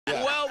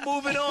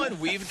moving on.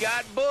 We've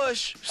got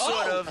Bush,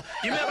 sort of.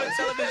 You remember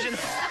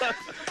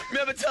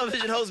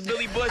television host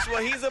Billy Bush?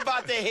 Well, he's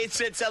about to hit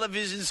your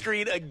television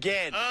screen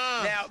again.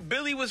 Now,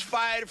 Billy was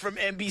fired from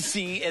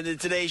NBC and the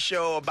Today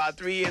Show about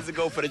 3 years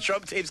ago for the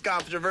Trump tapes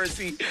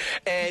controversy,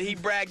 and he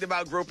bragged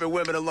about groping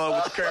women along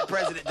with the current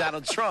president,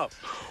 Donald Trump.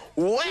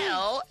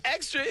 Well,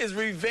 Extra is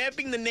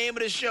revamping the name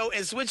of the show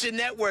and switching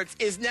networks.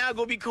 It's now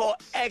going to be called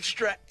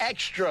Extra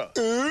Extra.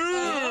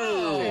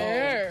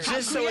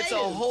 Just so it's a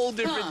whole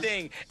different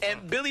thing.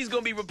 And Billy's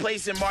going to be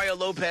replacing Mario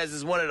Lopez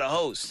as one of the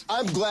hosts.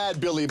 I'm glad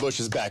Billy Bush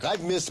is back.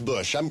 I've missed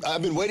Bush.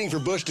 I've been waiting for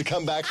Bush to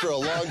come back for a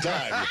long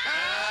time.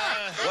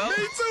 Well, me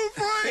too,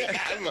 Frank.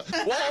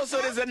 Well,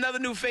 also, there's another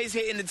new face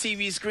hitting the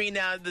TV screen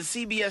now. The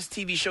CBS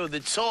TV show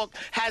The Talk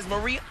has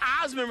Marie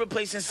Osmond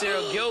replacing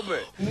Sara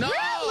Gilbert. No!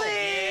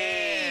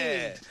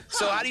 Yeah.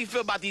 So how do you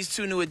feel about these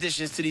two new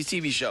additions to these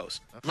TV shows?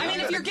 I mean,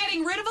 if you're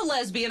getting rid of a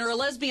lesbian or a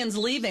lesbian's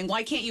leaving,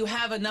 why can't you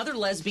have another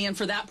lesbian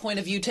for that point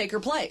of view take her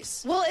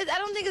place? Well, I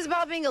don't think it's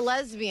about being a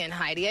lesbian,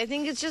 Heidi. I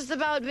think it's just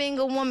about being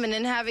a woman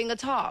and having a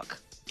talk.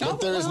 But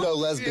there is no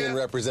lesbian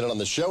represented on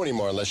the show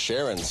anymore unless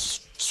Sharon's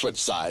switched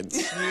sides.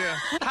 Yeah.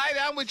 Heidi,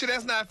 I'm with you.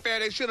 That's not fair.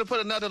 They should have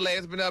put another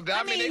lesbian up there.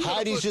 I mean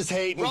Heidi's just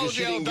hating because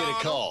she didn't get a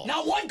call.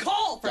 Not one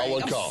call, Frank.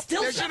 Not one call.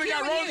 Still they should have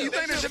got Rosie. You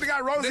think they should have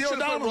got Rosie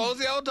O'Donnell? Put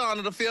Rosie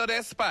O'Donnell to fill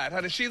that spot.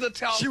 Honey, she's a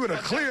talent. She would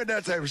have cleared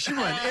that table. She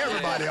went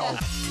everybody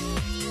off.